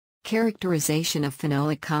Characterization of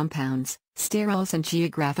Phenolic Compounds, Sterols and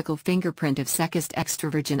Geographical Fingerprint of Çekişte extra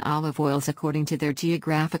virgin olive oils according to their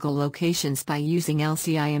geographical locations by using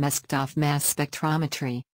QTOF mass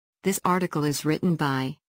spectrometry. This article is written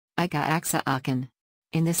by Iga Aksa Akin.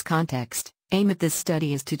 In this context, aim of this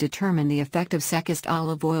study is to determine the effect of Çekişte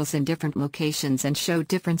olive oils in different locations and show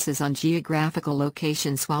differences on geographical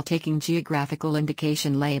locations while taking geographical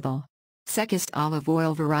indication label. Çekişte olive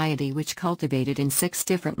oil variety which cultivated in 6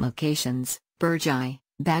 different locations, Burgay,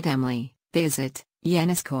 Bademli, Bayazıt,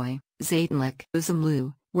 Yeniskoy, Zeytinlik,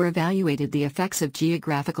 Uzumlu, were evaluated the effects of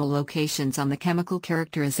geographical locations on the chemical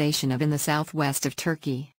characterization of in the southwest of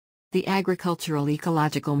Turkey. The agricultural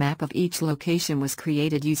ecological map of each location was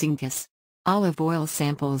created using GIS. Olive oil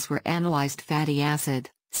samples were analyzed fatty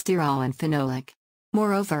acid, sterol and phenolic.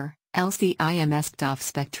 Moreover, QTOF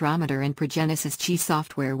spectrometer and Progenesis Chi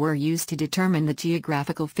software were used to determine the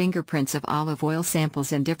geographical fingerprints of olive oil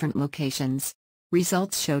samples in different locations.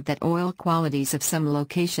 Results showed that oil qualities of some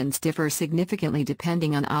locations differ significantly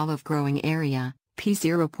depending on olive growing area,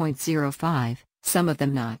 P0.05, some of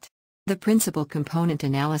them not. The principal component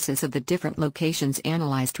analysis of the different locations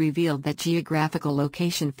analyzed revealed that geographical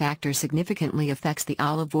location factor significantly affects the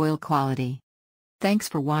olive oil quality. Thanks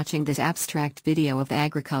for watching this abstract video of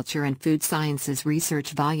Agriculture and Food Sciences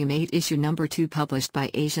Research Volume 8 Issue Number 2 published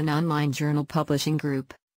by Asian Online Journal Publishing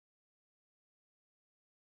Group.